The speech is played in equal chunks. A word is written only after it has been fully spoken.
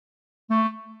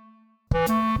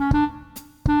Good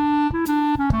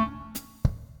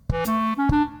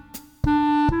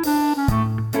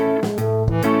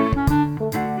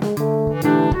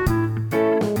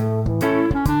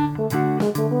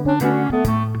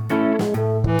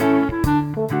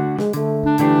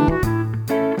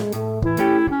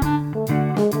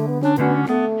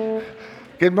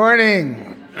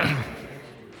morning.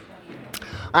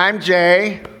 I'm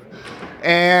Jay,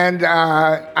 and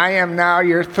I am now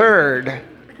your third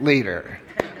leader.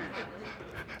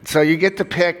 So you get to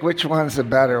pick which one's the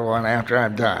better one after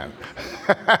I'm done.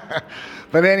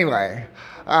 But anyway,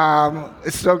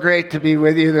 it's so great to be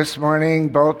with you this morning.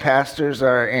 Both pastors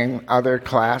are in other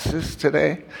classes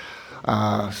today.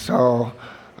 So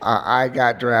I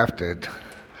got drafted.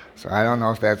 So I don't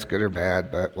know if that's good or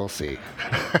bad, but we'll see.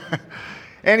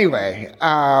 Anyway,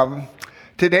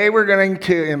 today we're going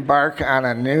to embark on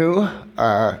a new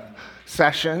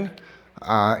session,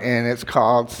 and it's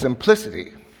called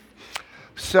Simplicity.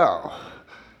 So,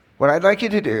 what I'd like you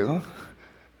to do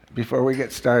before we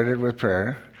get started with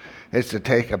prayer is to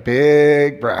take a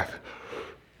big breath.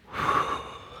 A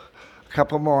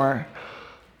couple more.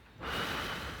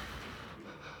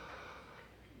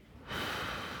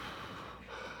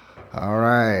 All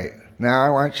right. Now I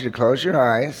want you to close your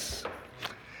eyes.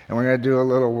 And we're going to do a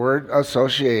little word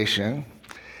association,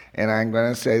 and I'm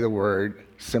going to say the word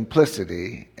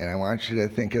simplicity, and I want you to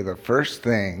think of the first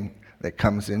thing that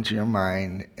comes into your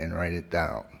mind and write it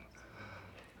down.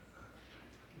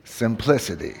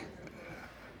 Simplicity.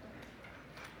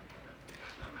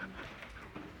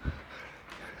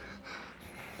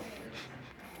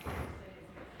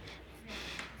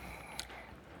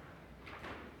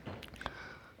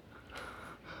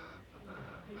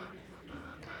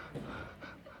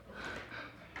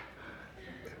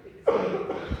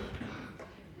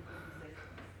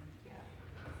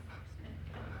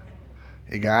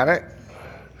 You got it?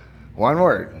 One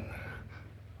word.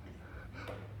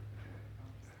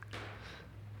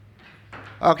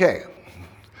 Okay,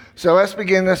 so let's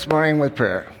begin this morning with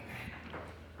prayer.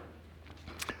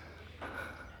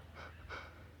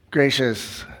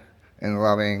 Gracious and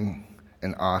loving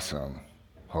and awesome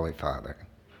Holy Father,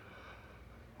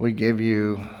 we give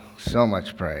you so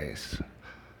much praise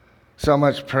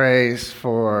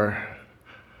for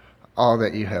all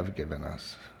that you have given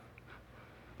us.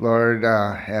 Lord,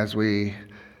 as we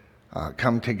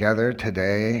come together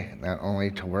today, not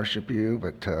only to worship you,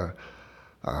 but to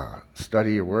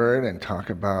study your word and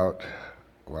talk about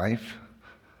life,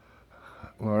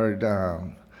 Lord,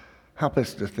 help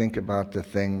us to think about the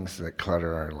things that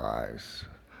clutter our lives,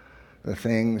 the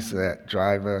things that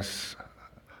drive us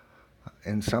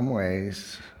in some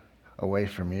ways away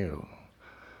from you,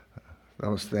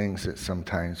 those things that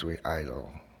sometimes we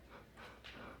idle.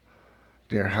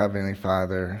 Dear Heavenly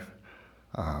Father,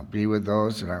 be with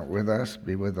those that aren't with us,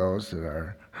 be with those that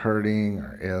are hurting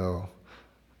or ill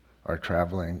or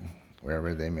traveling,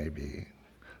 wherever they may be.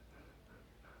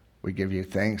 We give you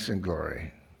thanks and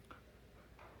glory.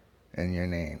 In your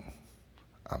name,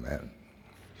 amen.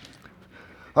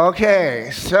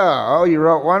 Okay, so you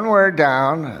wrote one word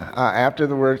down after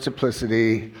the word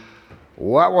simplicity.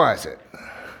 What was it?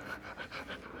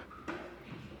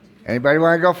 Anybody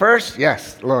want to go first?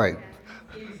 Yes, Lloyd.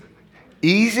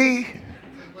 Easy?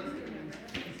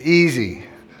 Easy.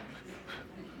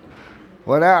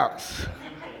 What else?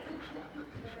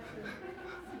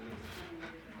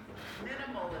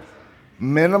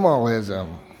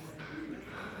 Minimalism.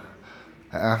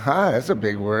 That's a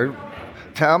big word.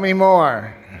 Tell me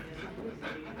more.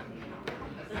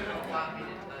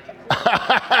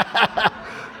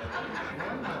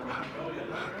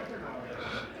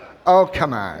 Oh,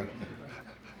 come on.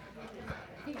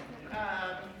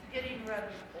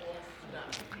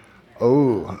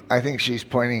 Oh, I think she's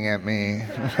pointing at me.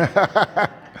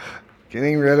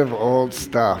 Getting rid of old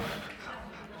stuff.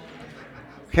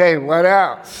 Okay, what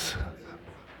else?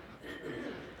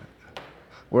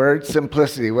 Word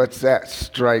simplicity. What's that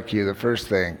strike you, the first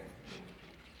thing?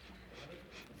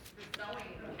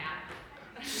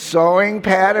 Sewing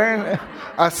pattern?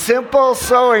 A simple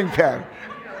sewing pattern.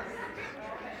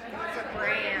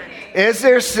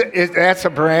 That's a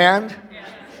brand?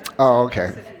 Oh,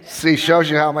 okay. See, shows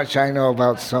you how much I know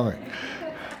about sewing.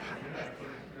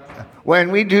 When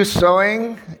we do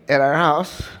sewing at our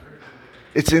house,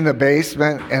 it's in the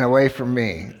basement and away from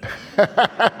me.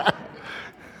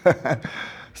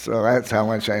 So that's how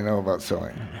much I know about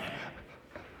sewing.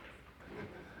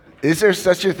 Is there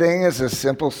such a thing as a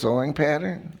simple sewing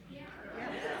pattern?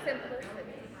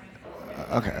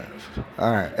 Okay.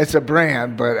 All right. It's a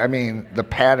brand, but I mean, the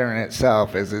pattern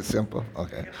itself, is it simple?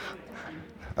 Okay.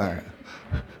 All right.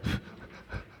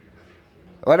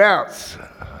 What else?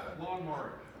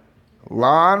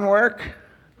 Lawn work?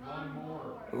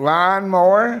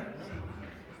 Lawnmower?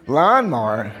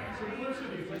 Lawnmower?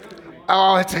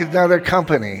 Oh, it's another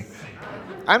company.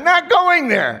 I'm not going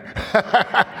there.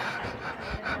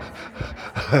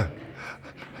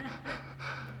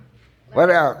 What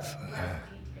else?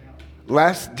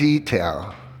 Less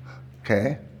detail.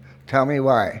 Okay. Tell me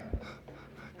why.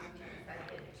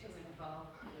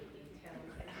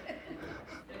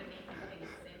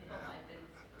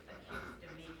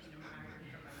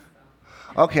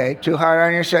 Okay, too hard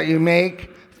on yourself. You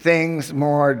make things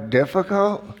more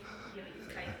difficult?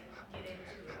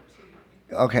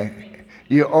 Okay.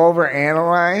 You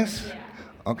overanalyze?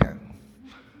 Okay.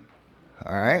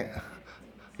 All right.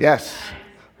 Yes.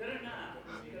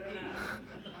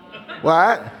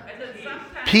 What?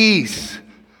 Peace.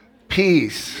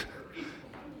 Peace.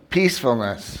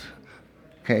 Peacefulness.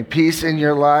 Okay, peace in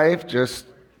your life, just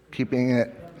keeping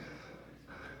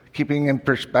in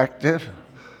perspective.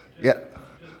 Yeah.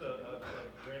 Just a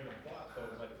random thought, though,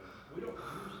 but we don't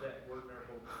use that word in our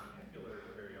vocabulary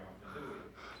very often, do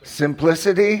we?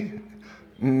 Simplicity?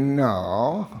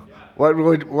 No. What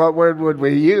word would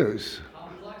we use?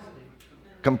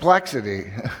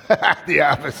 Complexity. The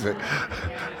opposite.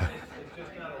 It's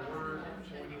just not a word,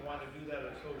 so when you want to do that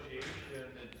association,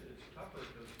 it's tougher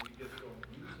because we just don't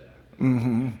use that.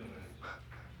 Mm-hmm.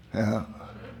 Yeah.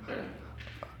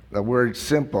 The word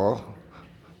simple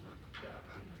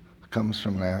comes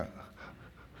from that.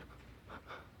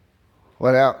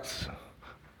 What else?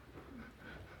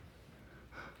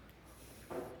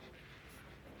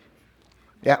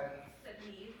 Yeah.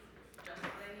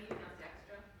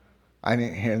 I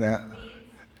didn't hear that.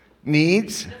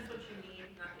 Needs? Just what you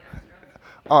need, not the extra.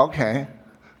 Oh, okay.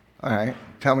 All right.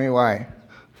 Tell me why.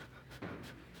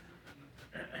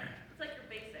 It's like your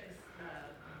basics. You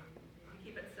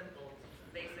keep it simple,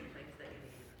 just basic things that you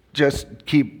need. Just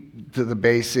keep to the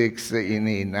basics that you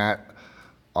need, not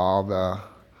all the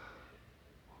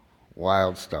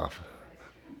wild stuff.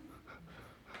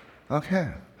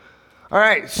 Okay. All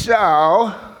right,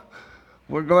 so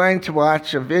we're going to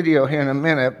watch a video here in a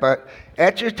minute, but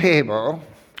at your table,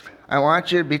 I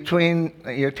want you, between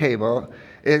your table,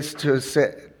 is to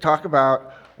talk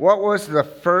about what was the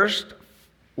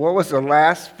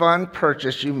last fun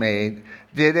purchase you made?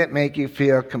 Did it make you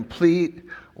feel complete?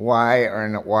 Why or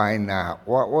why not?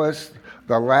 What was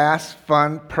the last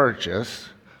fun purchase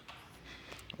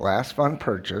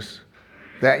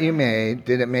that you made?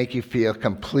 Did it make you feel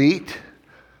complete?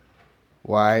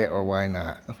 Why or why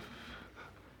not?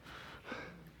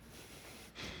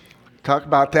 Talk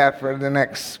about that for the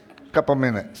next couple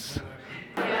minutes.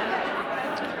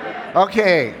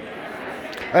 Okay,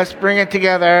 let's bring it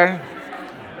together.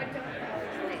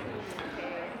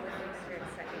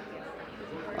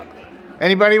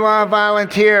 Anybody want to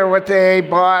volunteer what they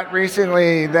bought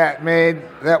recently that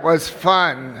was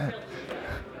fun?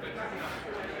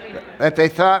 That they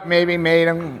thought maybe made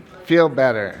them feel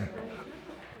better?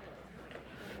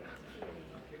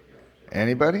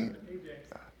 Anybody?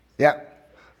 Yeah.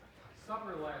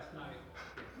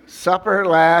 Supper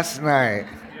last night.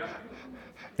 Yep.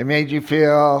 It made you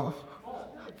feel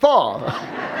full.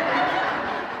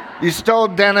 You stole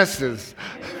Dennis's.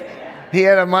 He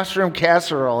had a mushroom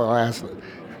casserole last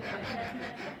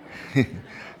night.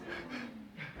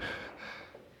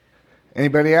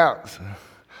 Anybody else?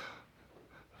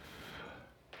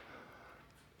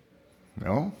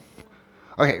 No?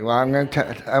 Okay, well, I'm going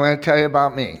to tell you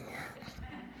about me.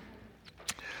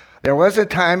 There was a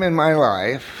time in my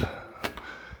life,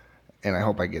 and I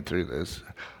hope I get through this.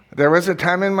 There was a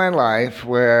time in my life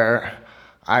where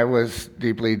I was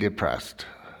deeply depressed.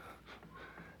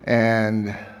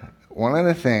 And one of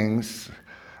the things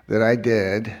that I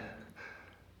did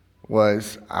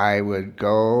was I would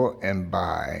go and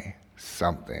buy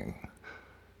something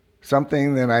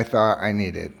that I thought I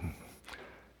needed,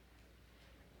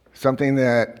 something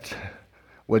that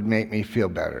would make me feel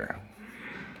better,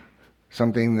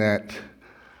 something that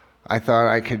I thought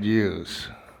I could use,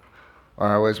 or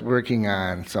I was working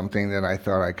on something that I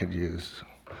thought I could use.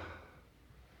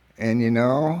 And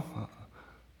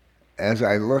as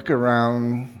I look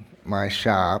around my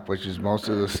shop, which is most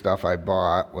of the stuff I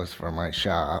bought was for my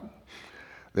shop,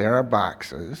 there are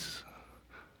boxes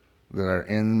that are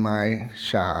in my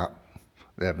shop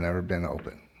that have never been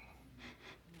opened.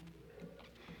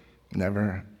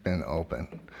 Never been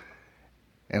opened.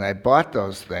 And I bought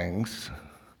those things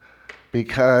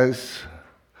because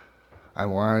I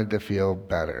wanted to feel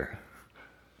better.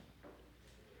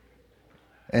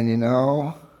 And it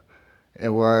never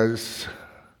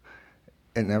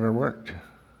worked.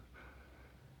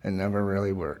 It never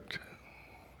really worked.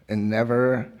 and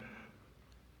never,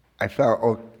 I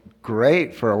felt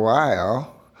great for a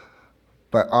while,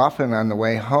 but often on the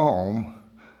way home,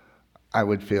 I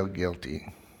would feel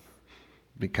guilty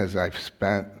because I've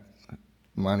spent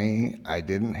money I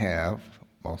didn't have,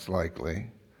 most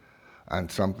likely, on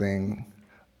something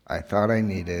I thought I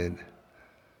needed,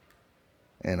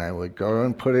 and I would go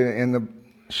and put it in the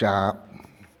shop,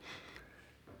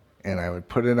 and I would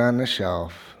put it on the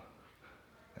shelf,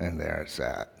 and there it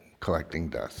sat, collecting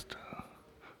dust.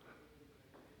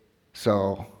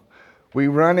 So we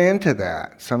run into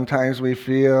that. Sometimes we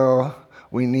feel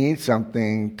we need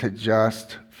something to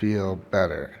just feel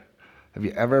better. Have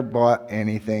you ever bought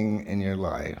anything in your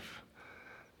life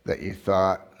that you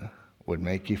thought would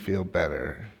make you feel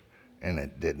better and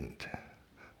it didn't?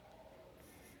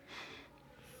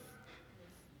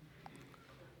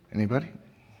 Anybody?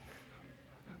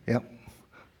 Yep.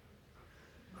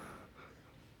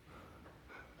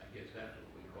 I guess that's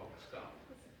what we call stuff.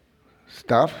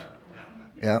 Stuff?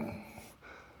 Yep.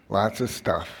 Lots of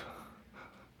stuff.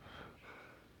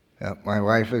 Yep. My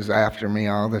wife is after me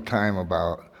all the time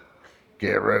about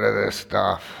get rid of this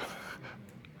stuff.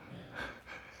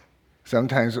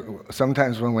 Sometimes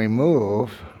when we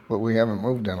move, but we haven't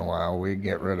moved in a while, we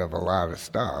get rid of a lot of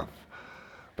stuff.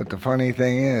 But the funny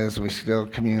thing is, we still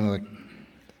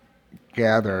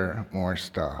gather more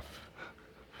stuff.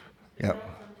 Yep.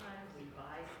 Sometimes we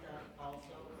buy stuff also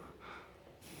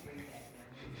to bring back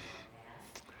memories of the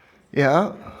past.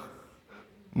 Yeah.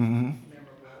 Mm-hmm. Memorable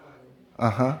and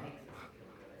Uh-huh. makes us feel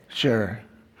good. Sure.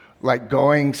 Like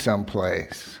going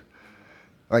someplace.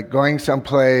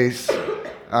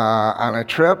 On a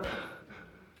trip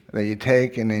that you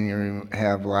take, and then you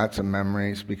have lots of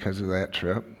memories because of that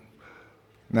trip.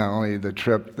 Not only the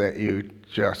trip that you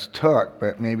just took,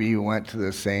 but maybe you went to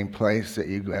the same place that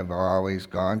you have always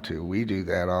gone to. We do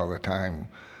that all the time.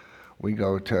 We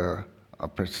go to a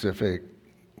Pacific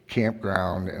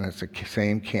campground, and it's the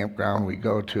same campground we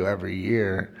go to every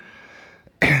year,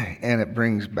 and it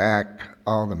brings back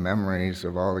all the memories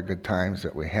of all the good times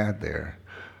that we had there.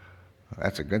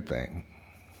 That's a good thing.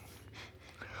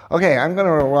 Okay,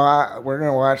 we're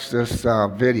gonna watch this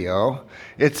video.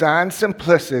 It's on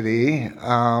simplicity,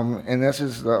 and this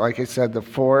is, like I said, the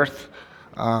fourth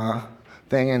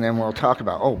thing, and then we'll talk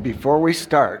about. Oh, before we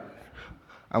start,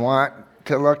 I want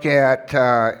to look at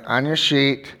on your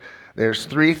sheet. There's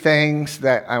 3 things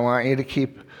that I want you to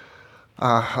keep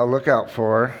a lookout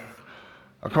for.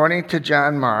 According to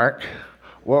John Mark,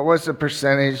 what was the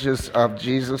percentages of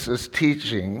Jesus'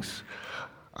 teachings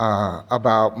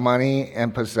about money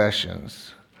and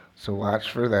possessions? So watch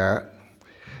for that.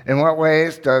 In what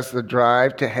ways does the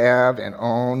drive to have and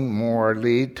own more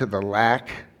lead to the lack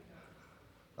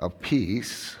of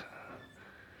peace?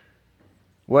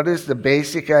 What is the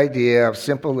basic idea of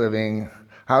simple living?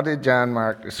 How did John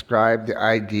Mark describe the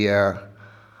idea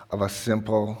of a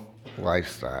simple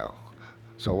lifestyle?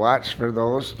 So watch for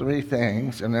those 3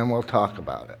 things, and then we'll talk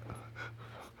about it.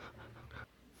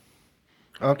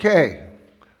 Okay.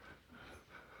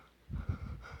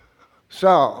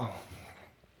 So,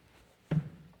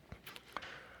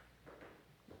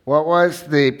 what was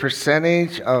the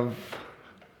percentage of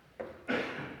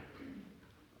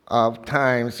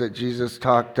times that Jesus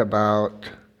talked about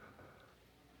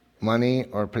money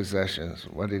or possessions?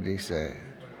 What did he say?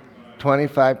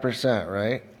 25%,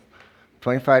 right?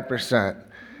 25%.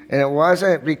 And it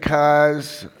wasn't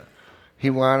because he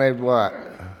wanted what?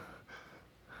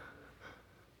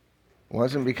 It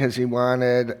wasn't because he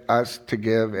wanted us to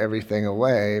give everything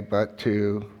away, but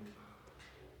to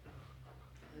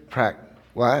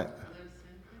what?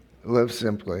 Live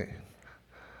simply.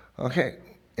 Okay.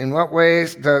 In what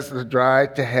ways does the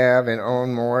drive to have and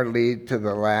own more lead to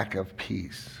the lack of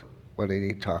peace? What did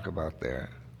he talk about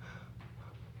there?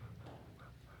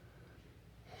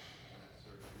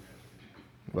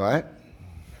 What?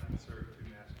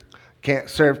 Can't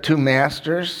serve 2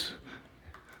 masters.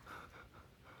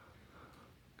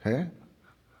 Okay.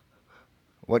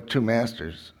 What 2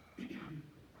 masters?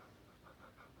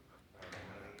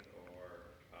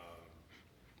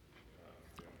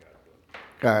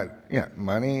 God, yeah,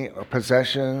 money or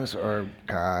possessions or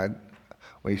God.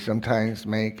 We sometimes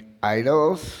make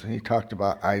idols. He talked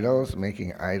about idols,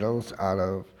 making idols out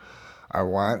of our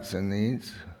wants and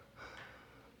needs.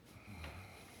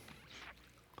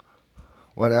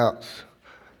 What else?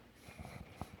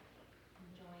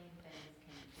 Enjoying things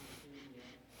can consume you.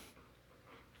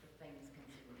 If things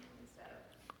consume you instead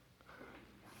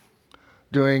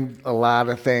of. Doing a lot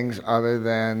of things other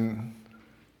than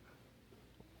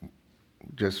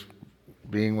just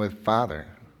being with Father,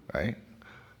 right?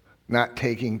 Not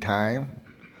taking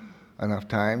enough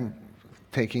time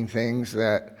taking things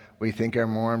that we think are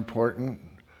more important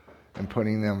and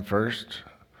putting them first.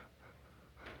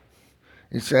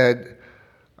 He said,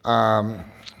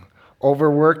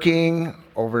 overworking,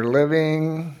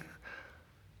 overliving,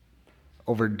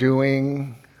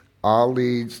 overdoing all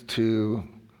leads to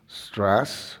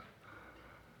stress,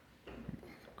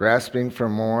 grasping for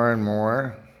more and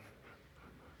more.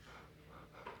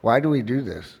 Why do we do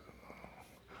this?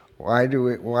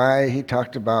 Why he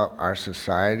talked about our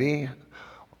society?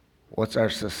 What's our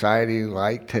society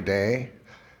like today?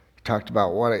 He talked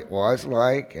about what it was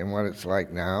like and what it's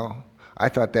like now. I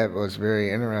thought that was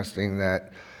very interesting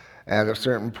that at a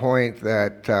certain point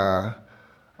that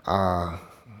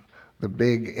the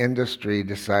big industry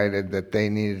decided that they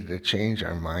needed to change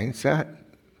our mindset.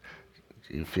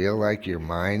 Do you feel like your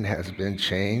mind has been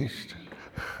changed?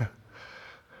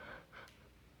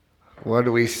 What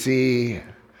do we see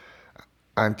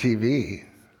on TV?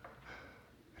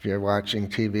 If you're watching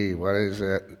TV, what is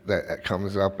it that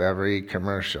comes up every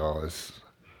commercial? Is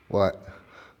what?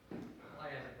 I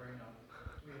had to bring up,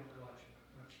 we don't watch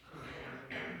much TV.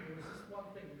 There was this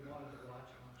one thing we wanted to watch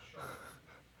on Shark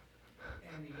Tank,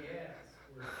 and the ads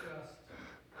were just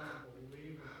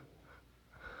unbelievable.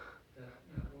 That,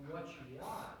 when what you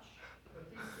watch, but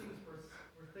these things were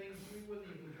things we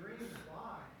wouldn't even dream of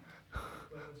buying,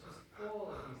 but it was just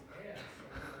full of these ads.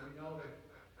 So, we know that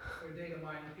they're data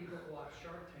mining. People who watch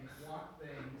Shark Tank want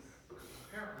things,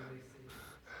 apparently they see,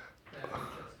 that are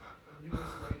just the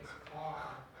newest, latest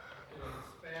car, the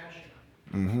latest fashion.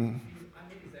 I mean,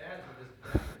 these ads are just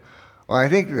decorative. Well, I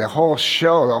think the whole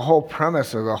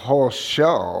premise of the whole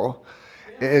show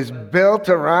is built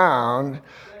around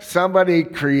somebody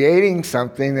creating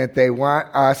something that they want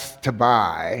us to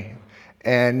buy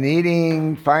and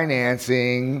needing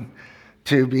financing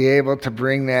to be able to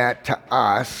bring that to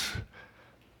us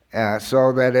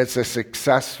so that it's a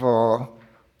successful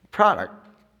product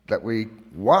that we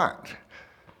want.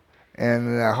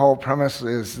 And the whole premise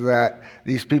is that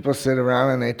these people sit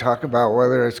around and they talk about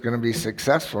whether it's going to be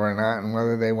successful or not and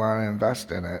whether they want to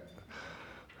invest in it.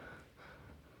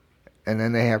 And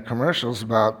then they have commercials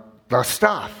about the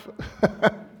stuff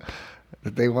that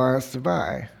they want us to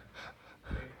buy.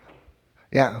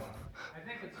 Yeah. I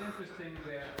think it's interesting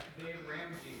that Dave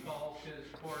Ramsey calls his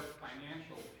course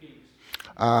Financial Peace.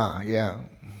 Yeah.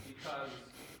 Because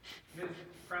his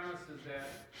premise is that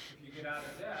if you get out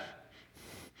of debt,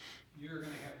 you're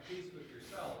going to have peace with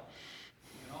yourself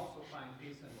and also find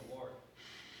peace in the Lord.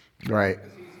 Right.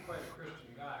 Because he's quite a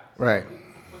Christian guy. So Right. If he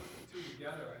puts the two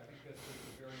together, I think that's just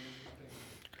a very interesting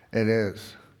It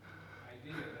is.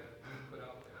 idea that he put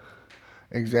out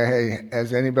there. Exactly.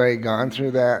 Has anybody gone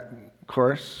through that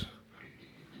course?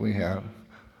 We have.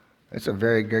 It's a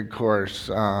very good course.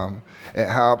 It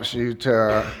helps you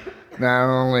to not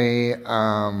only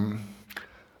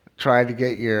try to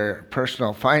get your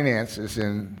personal finances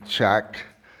in check,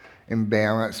 in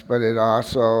balance, but it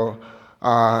also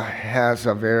has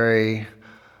a very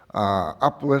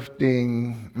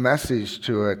uplifting message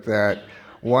to it that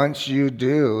once you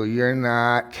do, you're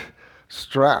not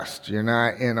stressed. You're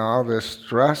not in all this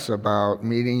stress about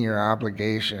meeting your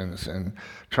obligations and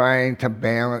trying to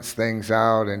balance things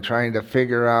out and trying to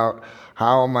figure out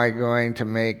how am I going to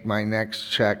make my next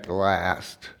check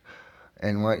last.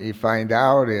 And what you find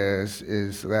out is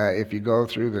that if you go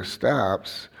through the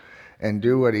steps and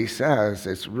do what he says,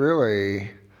 it's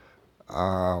really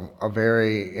a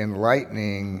very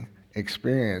enlightening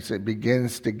experience. It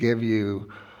begins to give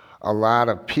you a lot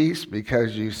of peace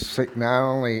because you not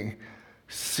only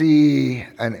see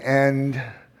an end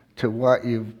to what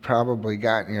you've probably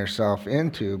gotten yourself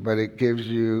into, but it gives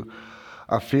you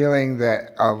a feeling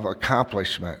of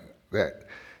accomplishment, that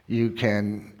you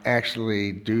can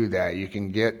actually do that. You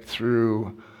can get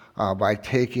through by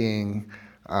taking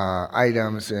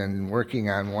items and working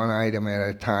on one item at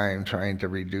a time, trying to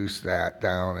reduce that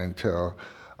down until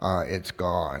it's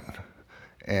gone,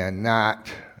 and not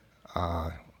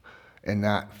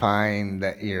find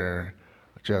that you're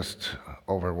just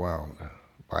overwhelmed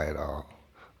by it all.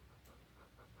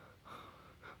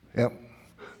 Yep.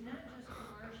 It's not just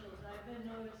commercials. I've been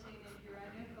noticing if you're on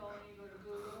your phone, you go to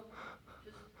Google,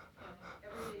 just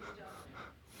everyday stuff.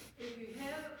 If you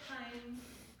have pine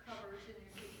covers in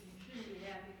your kitchen, you shouldn't be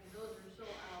happy because those are so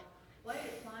out. White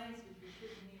appliances you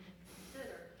shouldn't even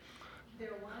consider.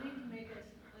 They're wanting to make us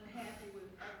unhappy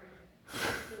with everything,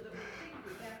 so that we think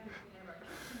we have our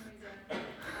kitchen redone,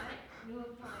 buy new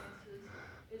appliances,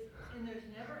 and there's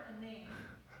never a name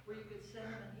where you could send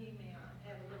them an email and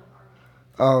have a little argument.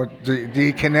 Oh, do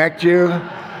he connect you?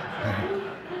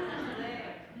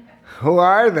 Who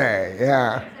are they?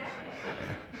 Yeah.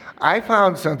 I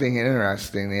found something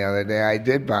interesting the other day. I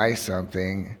did buy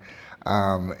something,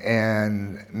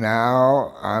 and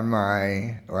now on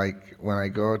my, like, when I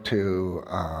go to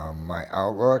my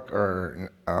Outlook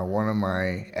or one of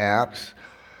my apps,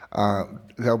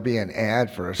 there'll be an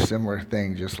ad for a similar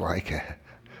thing just like it.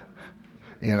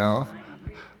 You know?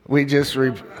 We just,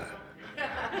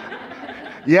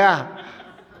 yeah.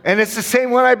 And it's the same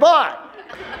one I bought.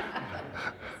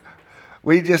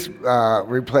 We just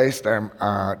replaced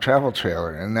our travel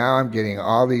trailer, and now I'm getting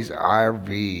all these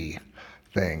RV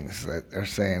things that are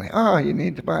saying, oh, you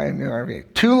need to buy a new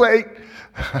RV. Too late.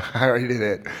 I already did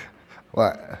it.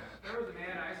 What? There was an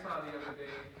ad I saw the other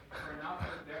day for an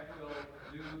outfit that will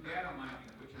do data mining,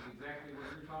 which is exactly what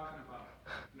you're talking about.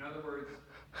 In other words,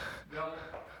 they'll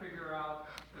figure out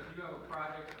if you have a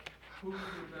project, who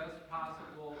your best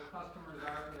possible customers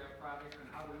are for that project, and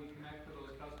how do we connect to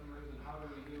those customers, and how do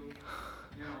we do,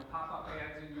 pop-up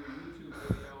ads in your YouTube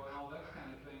video and all that kind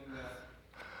of thing.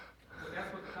 That's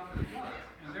what the company does,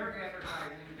 and they're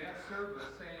advertising that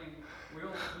service, saying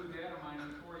we'll do data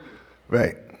mining for you.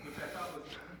 Right. Which I thought was,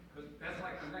 that's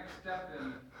like the next step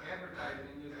in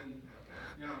advertising is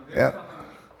there's Yep.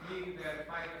 something that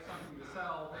if I have something to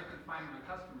sell, they can find my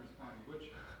customers for me,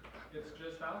 which it's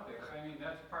just out there. I mean,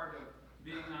 that's part of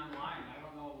being online. I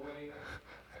don't know a way.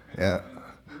 Yeah.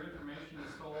 Your information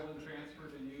is sold and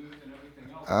transferred and used and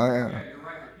everything else. Oh, yeah. Yeah, you're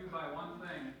right. If you buy one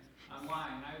thing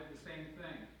online, I have the same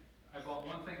thing. I bought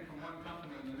one thing from one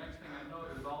company, and the next thing I know,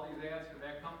 there's all these ads for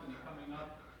that company coming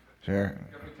up Sure.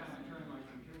 every time I turn my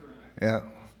computer on. Yeah.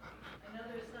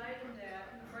 Another side of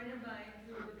that, a friend of mine,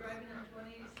 we were driving on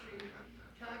 28th Street,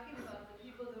 talking about the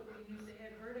people that we knew that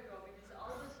had vertigo, because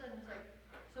all of a sudden, it's like,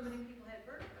 so many people had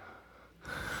vertigo.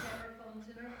 We have our phones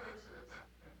in our purses.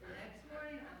 The next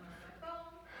morning, I'm on my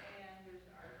phone, and there's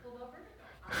an article about vertigo.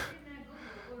 I'm reading that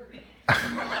Google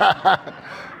alert.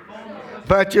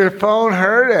 But your phone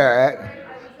heard it. I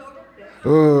was over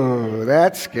there. Ooh,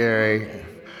 that's scary.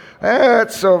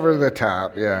 That's over the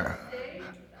top, yeah. Today,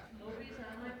 nobody's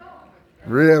on my phone.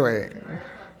 Really?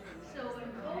 So when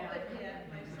COVID hit,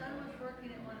 my son was working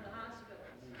at one of the hospitals,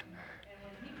 and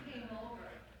when he came over,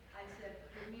 I said,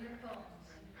 give me your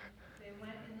phones. They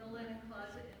went in the linen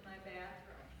closet in my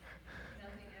bathroom.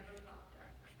 Nothing ever popped up.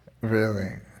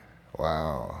 Really?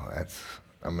 Wow, that's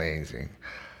amazing.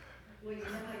 Well, you know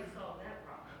how you solve that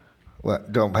problem?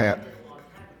 What? Don't have. Just a long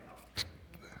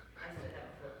time ago.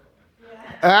 I still have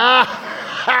a flip phone. Ah!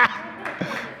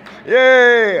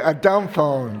 Yay! A dumb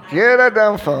phone. Get a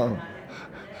dumb phone.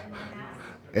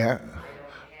 Yeah. I don't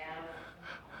have,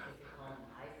 if you call an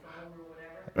iPhone or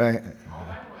whatever. Right. All I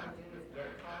want to do is get a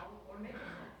call or make a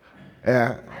phone. Yeah. I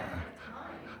don't have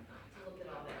time to look at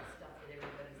all that stuff that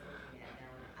everybody's looking at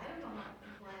now. I don't know how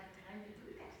people have time to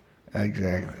do that.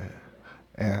 Exactly.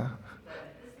 Yeah. But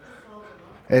this just solves a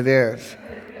lot. It is.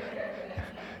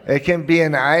 It can be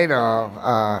an idol.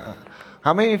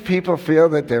 How many people feel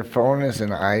that their phone is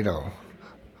an idol?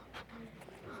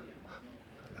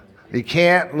 You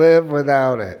can't live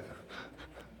without it.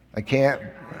 I can't.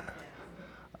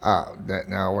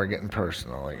 Now we're getting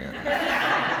personal again.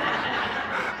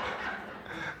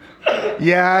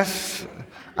 Yes,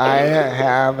 I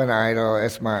have an idol.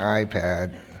 It's my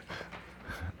iPad.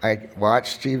 I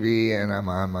watch TV and I'm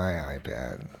on my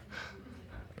iPad.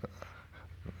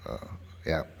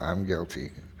 Yeah, I'm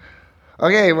guilty.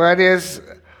 Okay, what is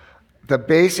the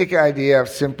basic idea of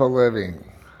simple living?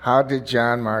 How did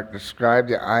John Mark describe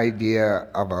the idea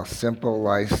of a simple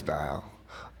lifestyle?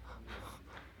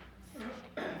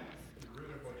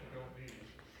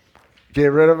 Get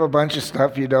rid of a bunch of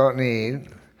stuff you don't need.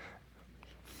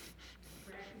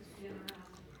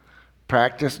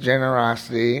 Practice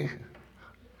generosity.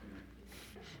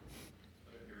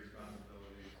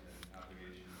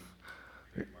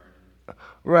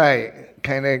 Right.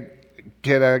 Kind of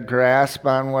get a grasp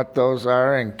on what those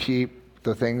are and keep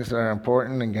the things that are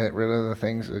important and get rid of the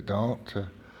things that don't to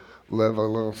live a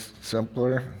little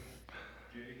simpler.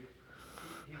 Jay,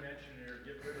 he mentioned there,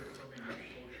 get rid of some of your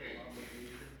social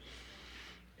obligations.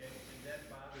 And that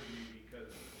bothered me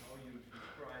because how you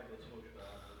describe a social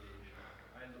obligation.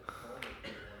 I look forward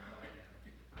to one by them.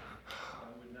 I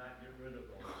would not get rid of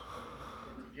those.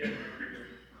 But get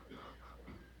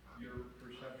your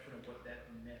perception of what that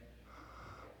meant.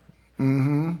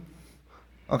 Mm-hmm.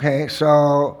 Okay,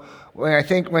 so I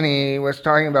think when he was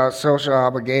talking about social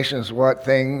obligations, what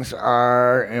things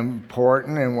are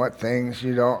important and what things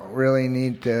you don't really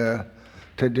need to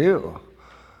do.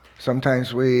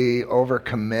 Sometimes we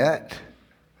overcommit.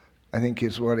 I think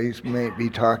is what he's may be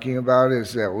talking about,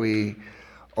 is that we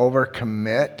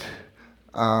overcommit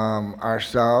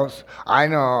ourselves. I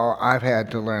know I've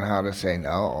had to learn how to say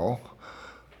no.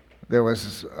 There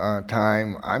was a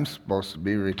time I'm supposed to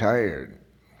be retired.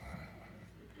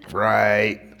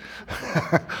 Right.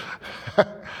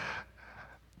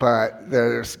 But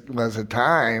there was a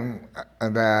time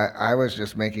that I was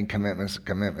just making commitments.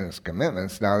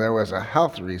 Now, there was a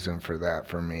health reason for that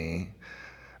for me,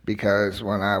 because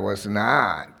when I was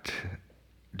not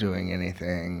doing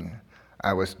anything,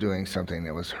 I was doing something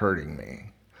that was hurting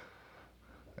me.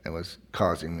 It was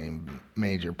causing me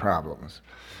major problems.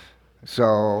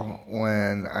 So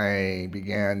when I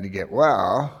began to get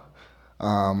well,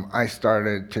 I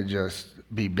started to just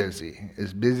be busy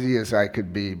as I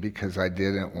could be, because I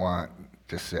didn't want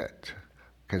to sit.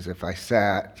 Because if I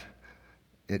sat,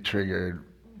 it triggered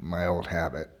my old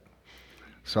habit.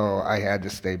 So I had to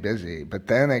stay busy. But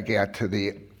then I got to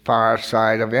the far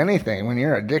side of anything. When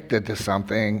you're addicted to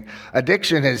something,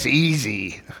 addiction is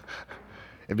easy.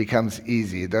 It becomes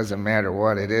easy. It doesn't matter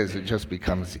what it is, it just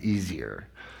becomes easier.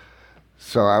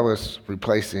 So I was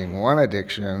replacing one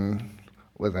addiction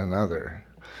with another.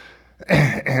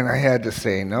 And I had to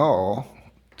say no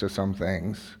to some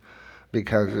things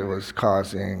because it was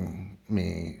causing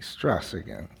me stress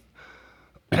again.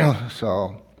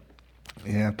 So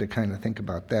you have to kind of think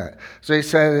about that. So he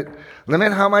said,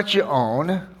 limit how much you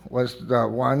own was the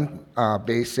one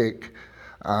basic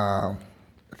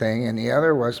thing, and the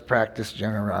other was practice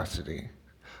generosity.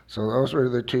 So those were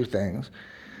the two things.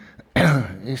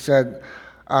 He said,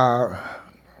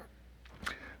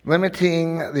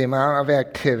 limiting the amount of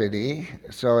activity,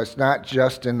 so it's not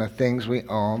just in the things we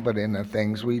own, but in the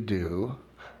things we do.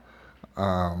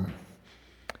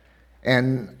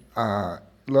 And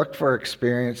look for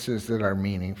experiences that are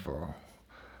meaningful.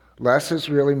 Less is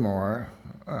really more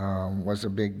was a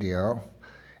big deal.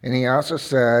 And he also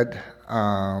said,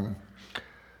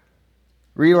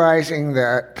 realizing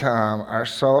that our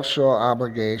social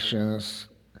obligations,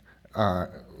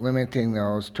 limiting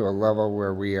those to a level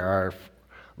where we are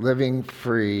living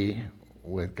free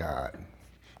with God.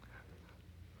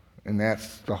 And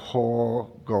that's the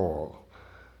whole goal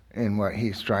in what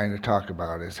he's trying to talk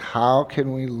about, is how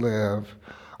can we live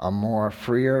a more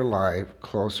freer life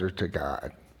closer to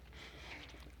God.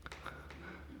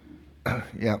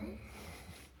 Yep.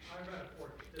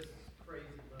 This is crazy,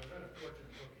 but I read a fortune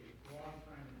cookie a long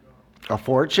time ago. A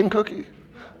fortune cookie? You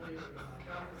can't believe it or not. I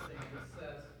got this thing that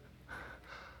says,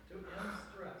 to end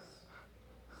stress,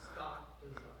 stop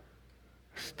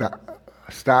desire.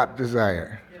 Stop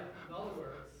desire. Yeah, in other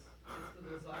words, it's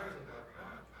the desires of our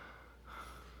heart.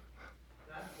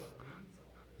 That's what leads all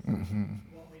this. Mm-hmm.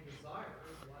 What we desire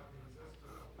is what leads us to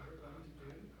what we're going to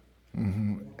do,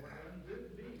 Mm-hmm. what we're going to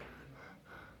be,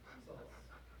 So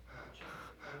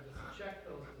just check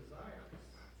those desires.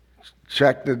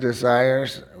 Check the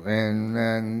desires and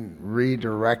then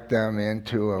redirect them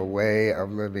into a way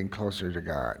of living closer to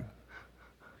God.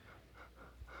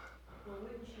 Well,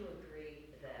 wouldn't you agree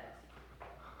that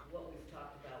what we've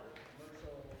talked about with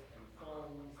commercials and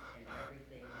phones and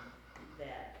everything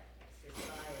that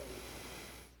society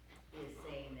is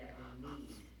saying that we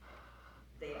need,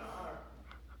 they are,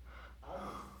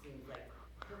 almost seems like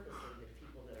purposely the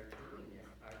people that are doing this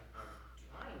are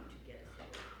trying to get us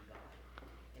away from God.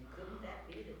 And couldn't that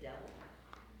be the devil?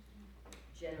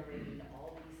 Generating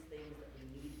all these things that we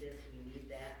need this, we need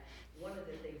that. One of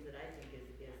the things that I think is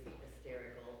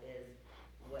hysterical is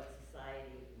what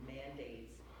society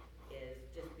mandates is,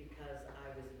 just because I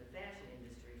was in the fashion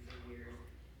industry for years,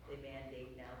 they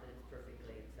mandate now that it's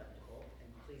perfectly acceptable,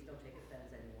 and please don't take offense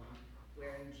anyone,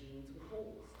 wearing jeans with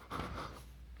holes.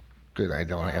 Good, I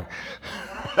don't have.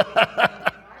 Why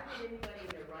would anybody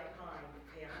in their right mind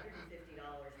pay $150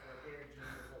 for a pair of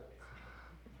jeans with holes?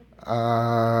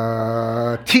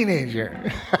 Teenager.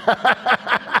 It's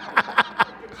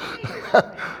the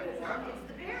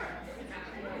parents.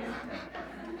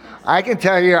 I can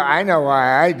tell you, I know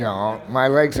why I don't. My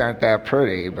legs aren't that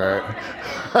pretty, but.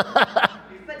 But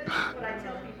what I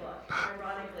tell people,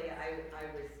 ironically, I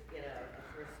was in a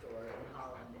thrift store in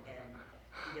Holland, and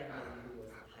the young lady who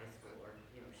was a high schooler,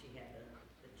 she had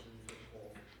the jeans with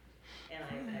holes. And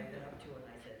I went up to her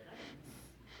and I said, honey,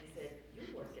 I said, you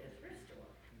work at a thrift store.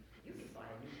 You can buy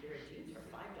a new pair of jeans for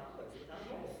 $5 without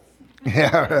holes.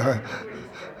 Yeah, really.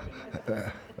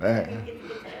 I mean,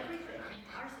 it's everything.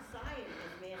 Our society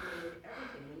has mandated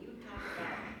everything. When you talk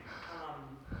about,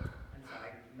 I'm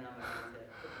sorry, now I'm going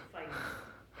to put the finance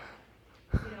guy.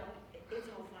 It's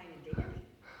all fine and dandy.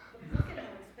 But look at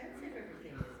how expensive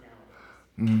everything is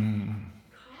nowadays. Mm.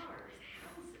 Cars,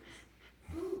 houses,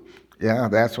 food. Yeah,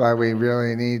 that's why we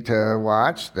really need to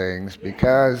watch things,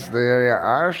 because they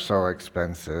are so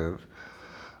expensive.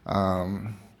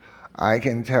 I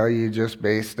can tell you just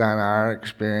based on our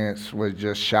experience with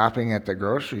just shopping at the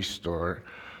grocery store,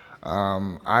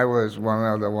 I was one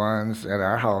of the ones at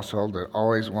our household that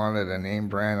always wanted a name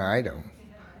brand item.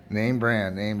 Name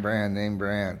brand, name brand, name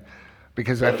brand.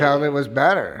 Because I felt it was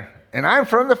better. And I'm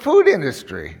from the food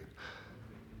industry.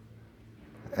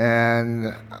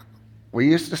 And we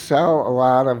used to sell a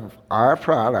lot of our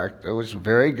product. It was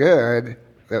very good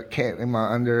that came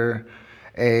under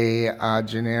a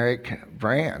generic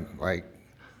brand like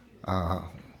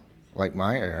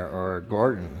Meyer or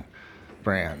Gordon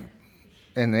brand.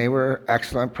 And they were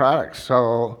excellent products.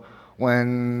 So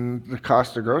when the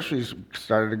cost of groceries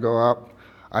started to go up,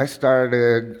 I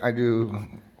do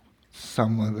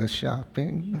some of the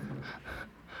shopping.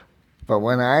 But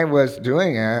when I was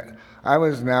doing it, I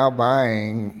was now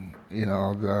buying,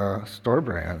 the store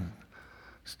brand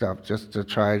stuff just to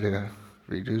try to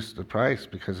reduce the price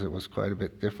because it was quite a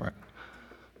bit different.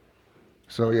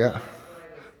 So yeah. What I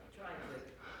was trying to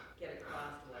get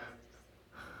across was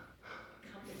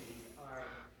companies are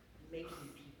making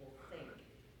people think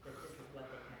that this is what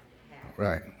they have to have.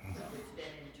 Right. Which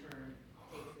then in turn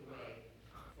takes away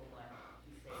from what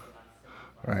you say about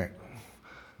simplifying. Right.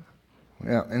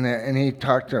 Yeah, and he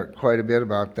talked quite a bit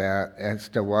about that as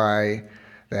to why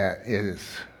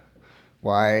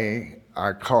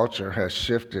our culture has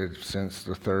shifted since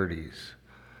the 30s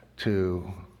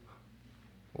to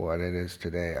what it is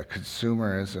today, a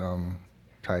consumerism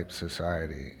type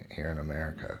society here in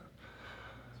America.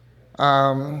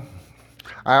 I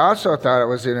also thought it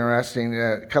was interesting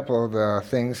that a couple of the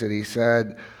things that he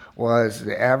said was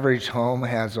the average home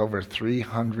has over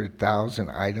 300,000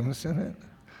 items in it.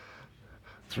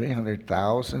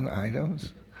 300,000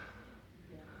 items?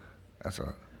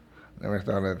 Never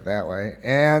thought of it that way.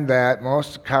 And that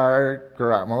most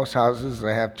houses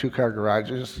that have 2-car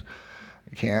garages,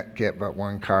 you can't get but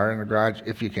 1 car in the garage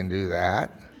if you can do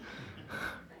that.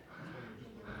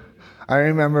 I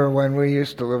remember when we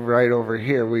used to live right over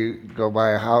here, we'd go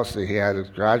by a house that he had his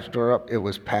garage door up. It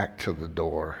was packed to the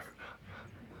door.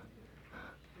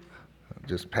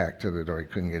 Just packed to the door. You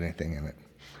couldn't get anything in it.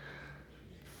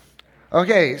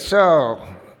 Okay, so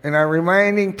in our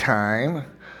reminding time,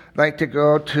 I'd like to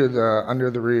go to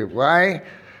under the review. Why?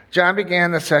 John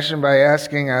began the session by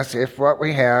asking us if what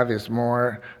we have is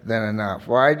more than enough.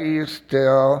 Why do you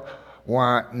still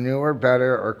want newer,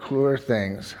 better, or cooler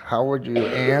things? How would you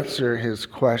answer his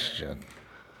question?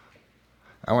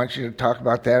 I want you to talk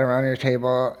about that around your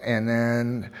table, and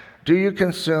then do you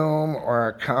consume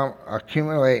or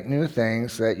accumulate new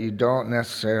things that you don't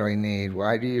necessarily need?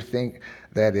 Why do you think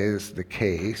that is the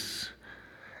case?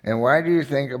 And why do you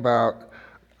think about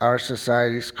our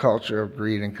society's culture of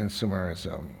greed and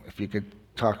consumerism? If you could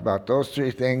talk about those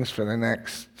 3 things for the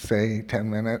next, say, 10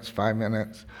 minutes, 5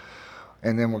 minutes,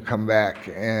 and then we'll come back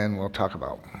and we'll talk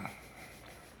about them.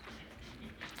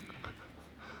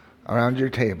 Around your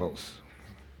tables.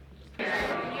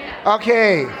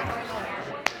 Okay.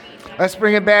 Let's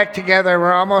bring it back together.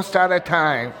 We're almost out of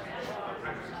time.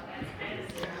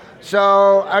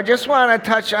 So I just want to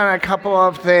touch on a couple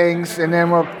of things and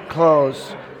then we'll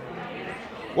close.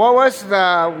 What was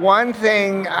the one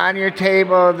thing on your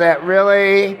table that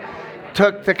really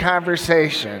took the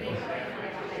conversation?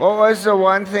 What was the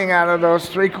one thing out of those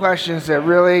 3 questions that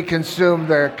really consumed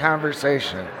the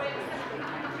conversation?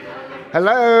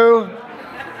 Hello?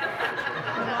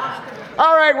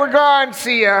 All right, we're gone.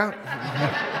 See ya.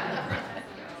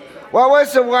 What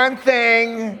was the one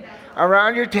thing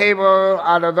around your table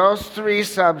out of those 3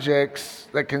 subjects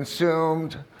that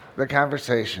consumed the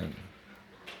conversation?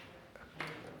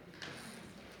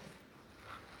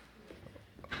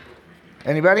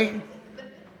 Anybody?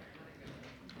 But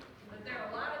there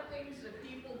are a lot of things that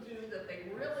people do that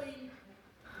they really,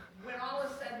 when all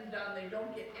is said and done, they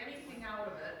don't get anything out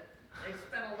of it. They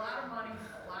spend a lot of money,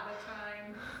 a lot of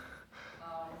time,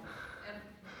 and,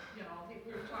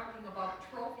 we were talking about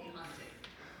trophy hunting.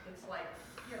 It's like,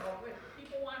 if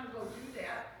people want to go do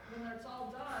that, when it's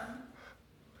all done,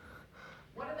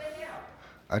 what do they have?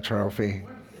 A trophy.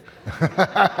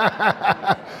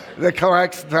 That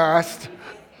collects dust.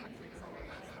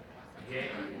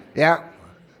 Yeah.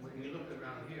 When we look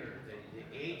around here,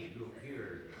 the age group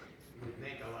here would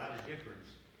make a lot of difference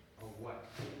of what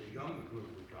the young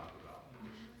group would talk about.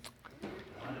 A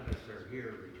lot of us are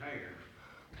here retired,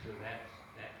 so that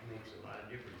makes a lot of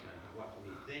difference on what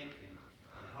we think and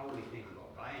how we think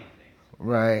about buying things.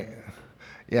 Right.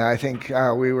 Yeah, I think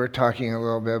we were talking a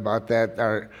little bit about that.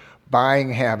 Our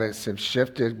buying habits have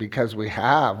shifted because we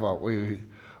have what we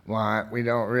want. We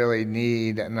don't really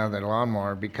need another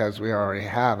lawnmower because we already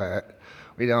have it.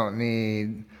 We don't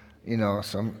need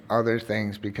some other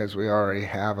things because we already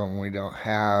have them. We don't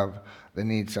have the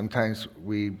need. Sometimes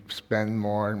we spend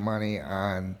more money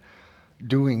on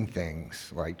doing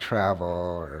things like travel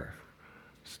or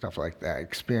stuff like that,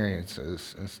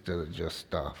 experiences instead of just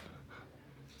stuff.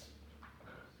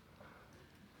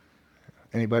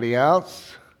 Anybody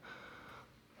else?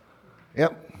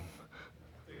 Yep.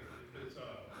 It's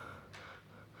we're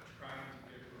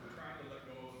trying to let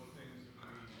go of the things that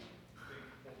we think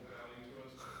hold value to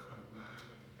us, but we've been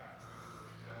copying for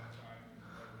a long time and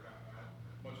never gotten out,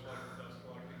 much like dust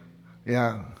collecting.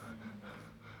 Yeah. And the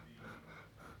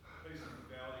placing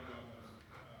value on the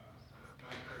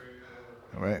monetary or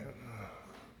Right.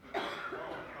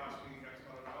 costing X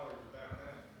amount of dollars back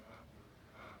then,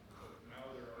 but now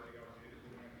they're already outdated,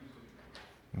 we don't use it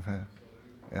anymore. Okay. So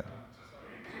we move Yeah. on to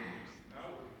something. Now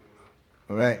what do we do?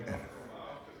 Right. We throw them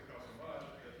out because it costs so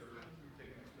much that they're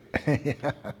taking up space.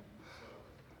 Yeah. So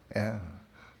Yeah.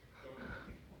 don't.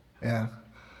 Yeah.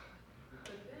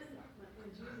 But then, when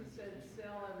Jesus said,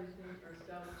 sell everything or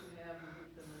sell what you have and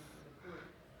give them to the poor,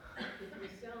 if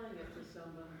you're selling it to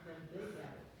someone, then they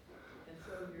have it. And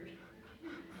so you're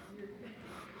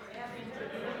adding to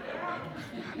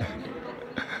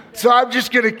So I'm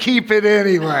just going to keep it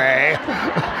anyway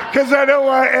because I don't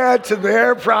want to add to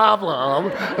their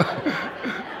problem.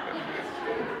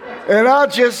 And I'll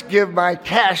just give my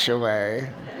cash away.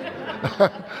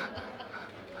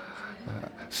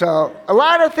 So a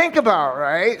lot to think about,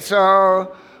 right?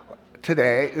 So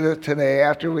today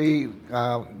after we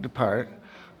depart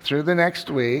through the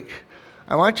next week,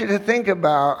 I want you to think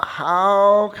about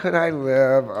how could I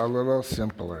live a little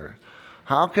simpler?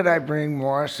 How could I bring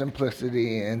more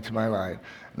simplicity into my life?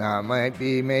 Now, it might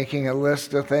be making a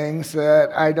list of things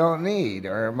that I don't need,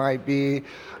 or it might be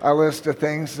a list of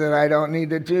things that I don't need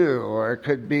to do, or it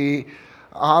could be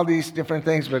all these different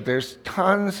things, but there's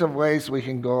tons of ways we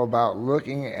can go about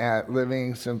looking at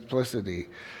living simplicity.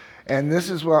 And this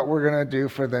is what we're going to do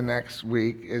for the next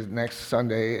week, is next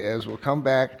Sunday, is we'll come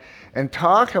back and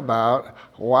talk about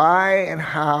why and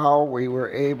how we were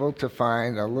able to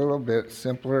find a little bit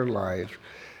simpler life.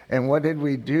 And what did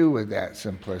we do with that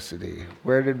simplicity?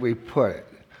 Where did we put it?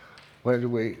 What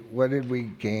did we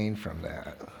gain from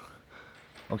that?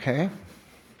 Okay?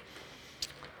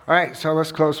 All right, so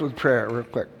let's close with prayer real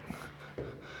quick.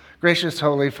 Gracious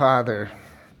Holy Father,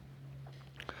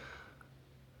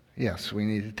 yes, we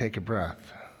need to take a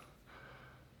breath.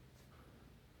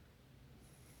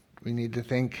 We need to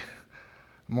think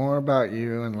more about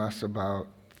you and less about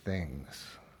things.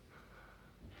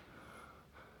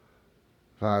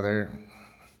 Father,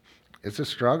 it's a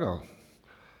struggle.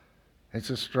 It's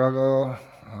a struggle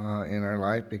in our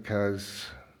life because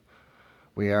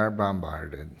we are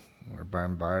bombarded. We're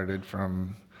bombarded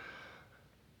from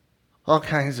all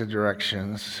kinds of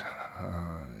directions.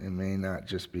 It may not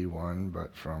just be one,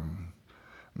 but from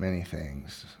many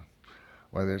things.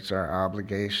 Whether it's our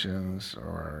obligations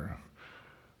or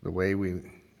the way we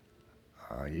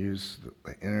use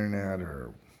the internet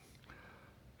or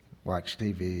watch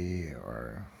TV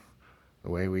or the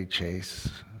way we chase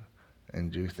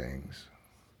and do things.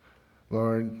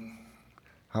 Lord,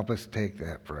 help us take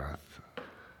that breath.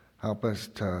 Help us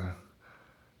to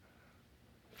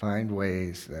find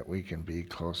ways that we can be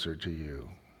closer to you.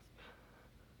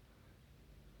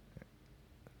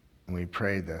 And we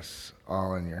pray this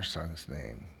all in your Son's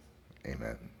name.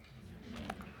 Amen.